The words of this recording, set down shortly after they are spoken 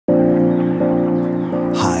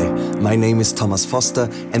My name is Thomas Foster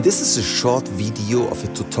and this is a short video of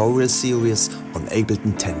a tutorial series on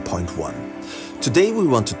Ableton 10.1. Today we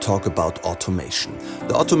want to talk about automation.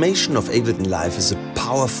 The automation of Ableton Live is a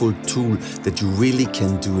powerful tool that you really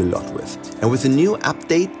can do a lot with. And with the new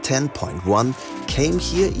update 10.1 came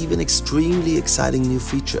here even extremely exciting new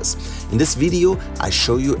features. In this video I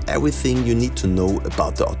show you everything you need to know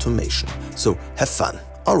about the automation. So have fun.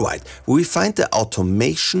 Alright, we find the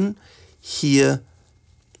automation here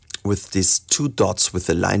with these two dots with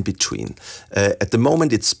the line between. At the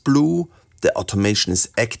moment it's blue, the automation is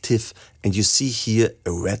active, and you see here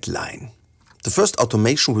a red line. The first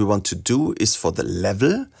automation we want to do is for the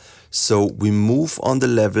level. So we move on the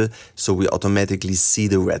level, so we automatically see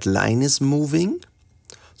the red line is moving.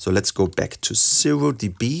 So let's go back to 0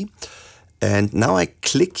 dB. And now I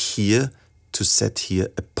click here to set here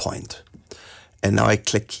a point. And now I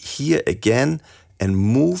click here again and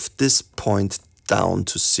move this point down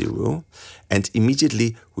to 0, and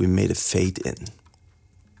immediately we made a fade in.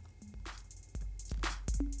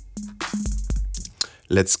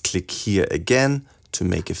 Let's click here again to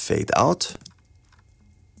make a fade out.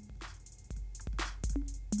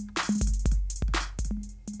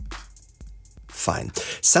 Fine.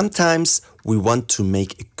 Sometimes we want to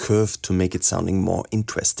make a curve to make it sounding more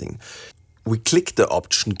interesting. We click the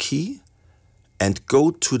Option key and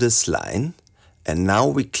go to this line. And now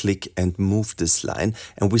we click and move this line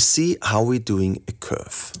and we see how we're doing a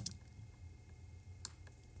curve.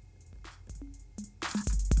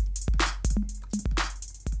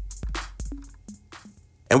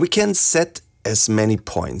 And we can set as many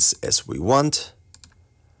points as we want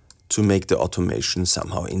to make the automation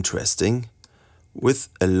somehow interesting with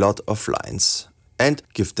a lot of lines and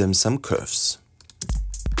give them some curves.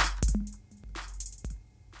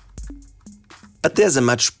 But there's a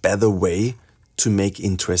much better way to make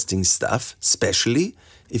interesting stuff, especially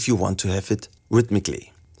if you want to have it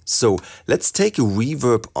rhythmically. So let's take a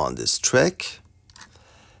reverb on this track.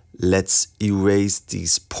 Let's erase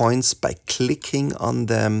these points by clicking on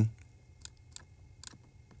them.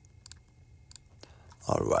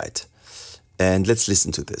 All right, and let's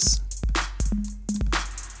listen to this.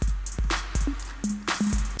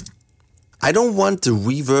 I don't want the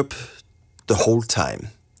reverb the whole time.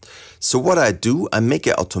 So what I do, I make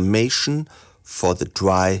an automation for the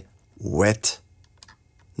dry, wet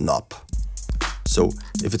knob. So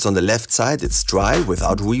if it's on the left side, it's dry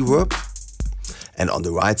without reverb. And on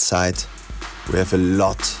the right side, we have a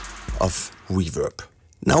lot of reverb.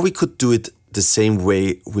 Now we could do it the same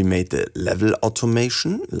way we made the level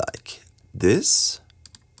automation, like this.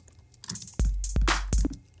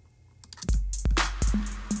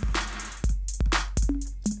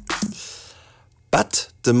 But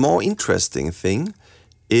the more interesting thing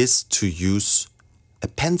is to use a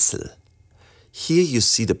pencil. Here you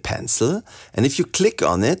see the pencil, and if you click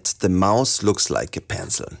on it, the mouse looks like a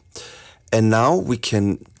pencil. And now we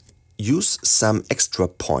can use some extra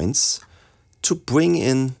points to bring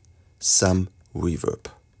in some reverb.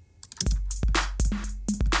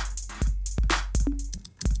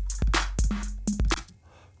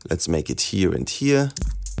 Let's make it here and here.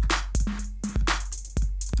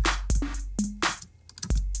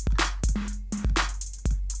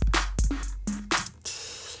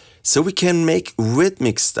 So we can make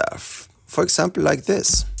rhythmic stuff, for example, like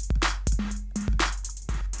this.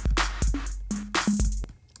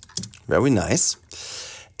 Very nice.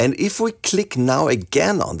 And if we click now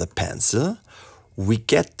again on the pencil, we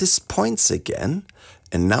get these points again,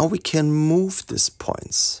 and now we can move these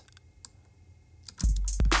points.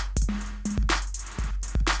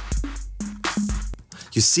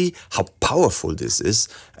 You see how powerful this is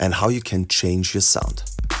and how you can change your sound.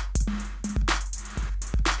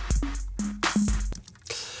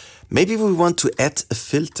 Maybe we want to add a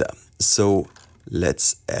filter. So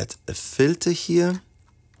let's add a filter here.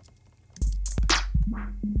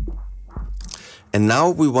 And now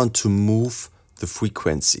we want to move the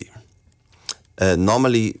frequency.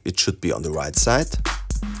 Normally it should be on the right side.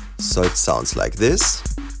 So it sounds like this.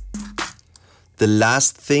 The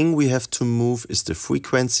last thing we have to move is the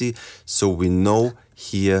frequency. So we know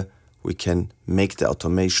here we can make the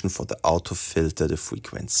automation for the auto filter the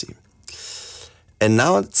frequency. And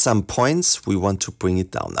now at some points we want to bring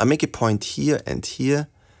it down. I make a point here,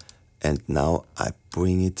 and now I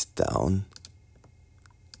bring it down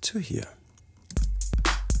to here.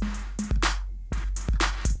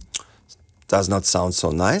 Does not sound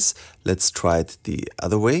so nice. Let's try it the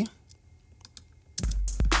other way.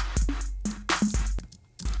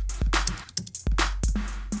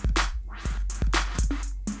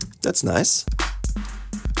 That's nice.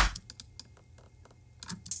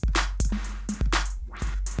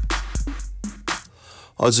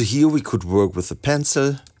 Also here we could work with a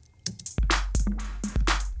pencil.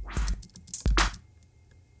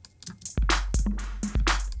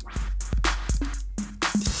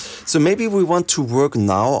 So maybe we want to work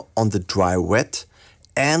now on the dry wet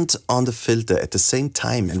and on the filter at the same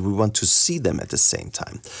time, and we want to see them at the same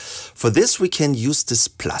time. For this we can use this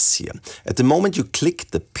plus here. At the moment you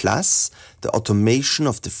click the plus, the automation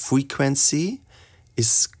of the frequency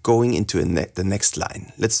is going into the next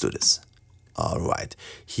line. Let's do this. Alright,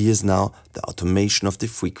 here's now the automation of the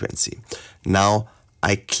frequency. Now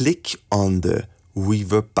I click on the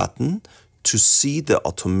reverb button to see the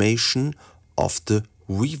automation of the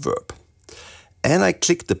reverb. And I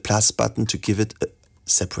click the plus button to give it a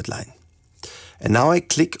separate line. And now I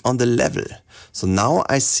click on the level. So now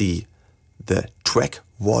I see the track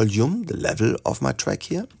volume, the level of my track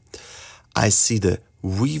here. I see the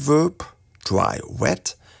reverb, dry,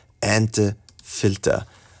 wet, and the filter.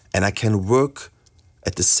 And I can work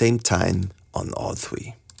at the same time on all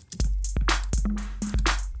three.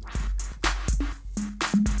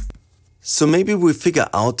 So maybe we figure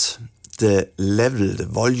out the level, the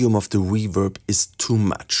volume of the reverb is too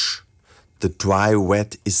much. The dry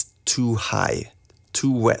wet is too high,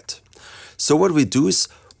 too wet. So what we do is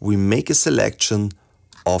we make a selection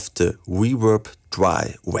of the reverb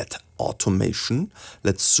dry wet automation.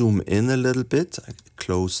 Let's zoom in a little bit. I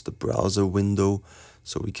close the browser window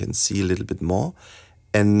so we can see a little bit more.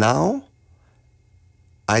 And now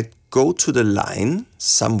I go to the line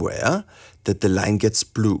somewhere that the line gets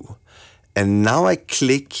blue. And now I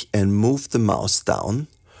click and move the mouse down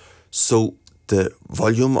so the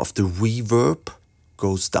volume of the reverb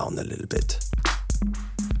goes down a little bit.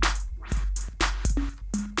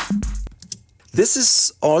 This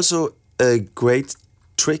is also a great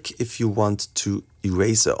trick if you want to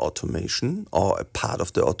erase an automation or a part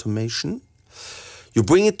of the automation. You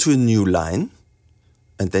bring it to a new line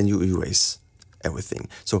and then you erase everything.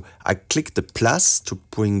 So I click the plus to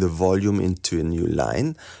bring the volume into a new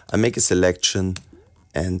line. I make a selection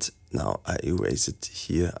and now I erase it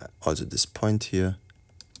here, also this point here.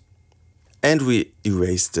 And we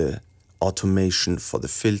erase the automation for the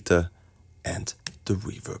filter and the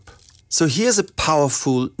reverb. So here's a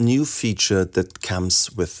powerful new feature that comes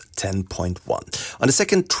with 10.1. On the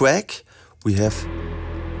second track, we have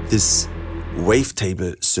this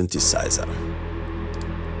wavetable synthesizer.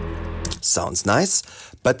 Sounds nice,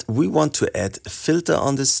 but we want to add a filter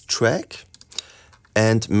on this track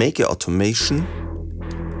and make an automation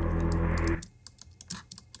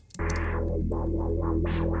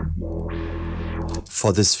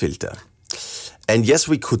for this filter. And yes,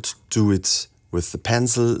 we could do it with the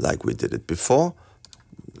pencil like we did it before,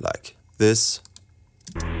 like this.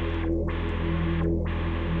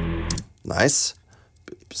 Nice,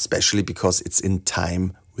 especially because it's in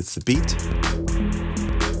time with the beat.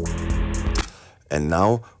 And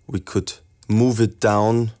now we could move it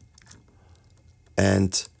down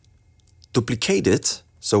and duplicate it.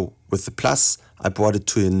 So with the plus, I brought it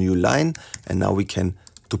to a new line, and now we can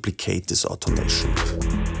duplicate this automation.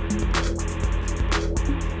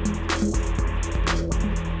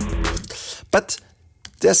 But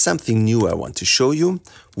there's something new I want to show you.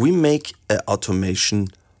 We make an automation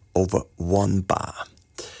over 1 bar.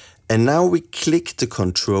 And now we click the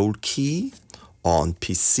Control key on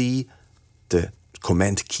PC, the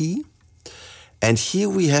Command key. And here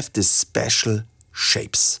we have these special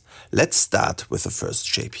shapes. Let's start with the first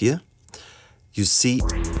shape here. You see,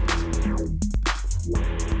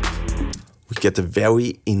 we get a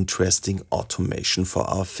very interesting automation for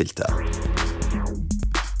our filter.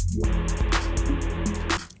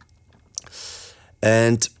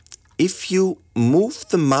 And if you move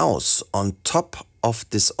the mouse on top of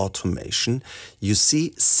this automation, you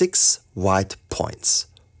see 6 white points.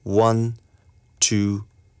 1, 2,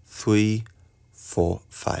 3, 4,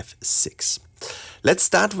 5, 6. Let's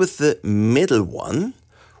start with the middle one.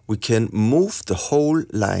 We can move the whole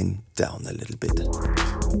line down a little bit.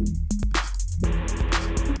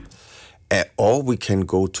 Or we can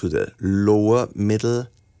go to the lower middle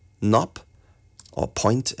knob or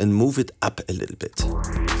point and move it up a little bit.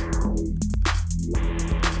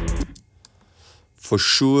 For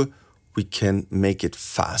sure, we can make it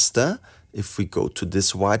faster if we go to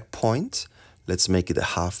this white point. Let's make it a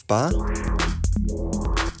half bar.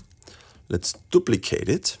 Let's duplicate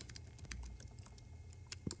it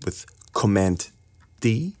with Command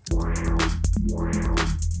D.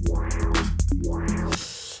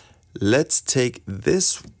 Let's take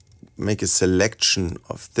this, make a selection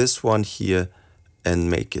of this one here and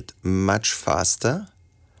make it much faster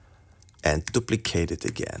and duplicate it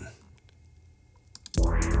again.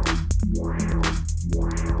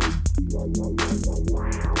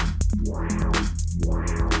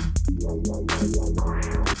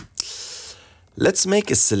 Let's make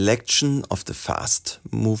a selection of the fast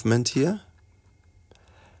movement here.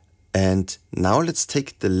 And now let's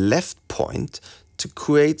take the left point to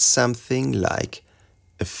create something like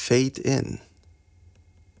a fade in.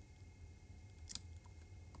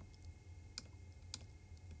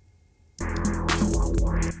 Now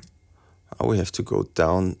we have to go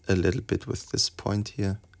down a little bit with this point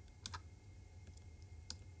here.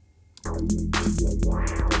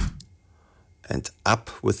 And up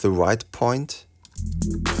with the right point.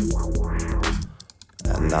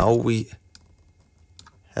 And now we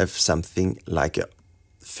have something like a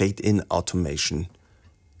fade-in automation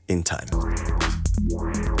in time.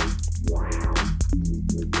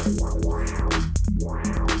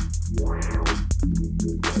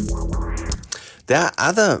 There are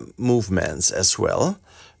other movements as well.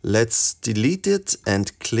 Let's delete it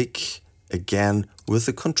and click again with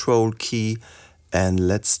the Control key, and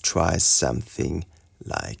let's try something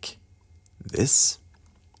like this.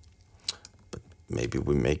 But maybe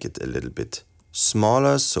we make it a little bit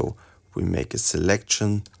smaller, so we make a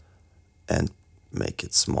selection and make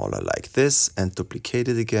it smaller like this and duplicate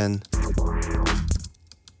it again.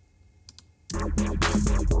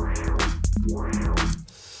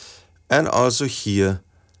 And also here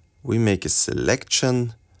we make a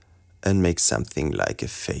selection and make something like a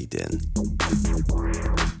fade in.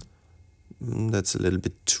 That's a little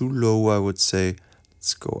bit too low, I would say.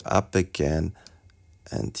 Let's go up again.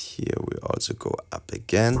 And here we also go up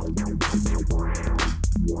again.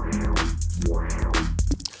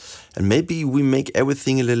 And maybe we make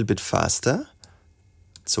everything a little bit faster.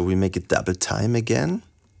 So we make it double time again.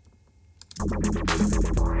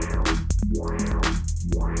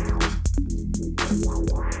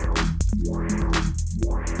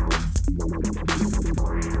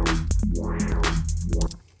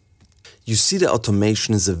 You see, the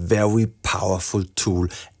automation is a very powerful tool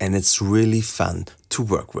and it's really fun to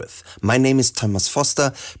work with. My name is Thomas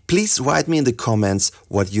Foster. Please write me in the comments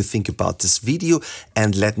what you think about this video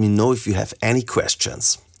and let me know if you have any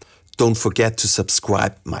questions. Don't forget to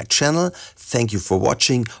subscribe my channel. Thank you for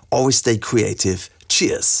watching. Always stay creative.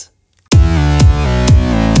 Cheers!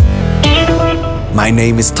 My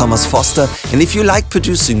name is Thomas Foster, and if you like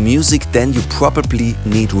producing music, then you probably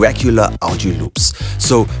need regular audio loops.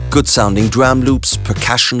 So good sounding drum loops,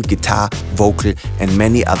 percussion, guitar, vocal and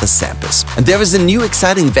many other samples. And there is a new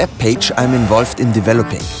exciting web page I'm involved in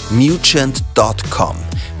developing, Mutant.com.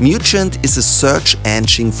 Mutant is a search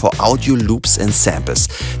engine for audio loops and samples.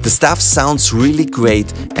 The stuff sounds really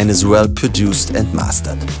great and is well produced and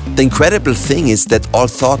mastered. The incredible thing is that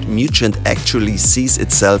although Mutant actually sees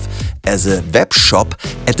itself as a web shop,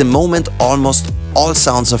 at the moment almost all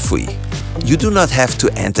sounds are free. You do not have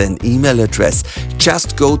to enter an email address,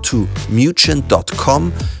 just go to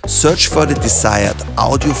mutant.com, search for the desired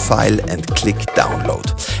audio file and click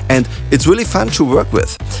download. And it's really fun to work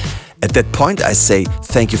with. At that point I say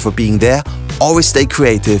thank you for being there, always stay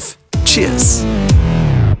creative, cheers!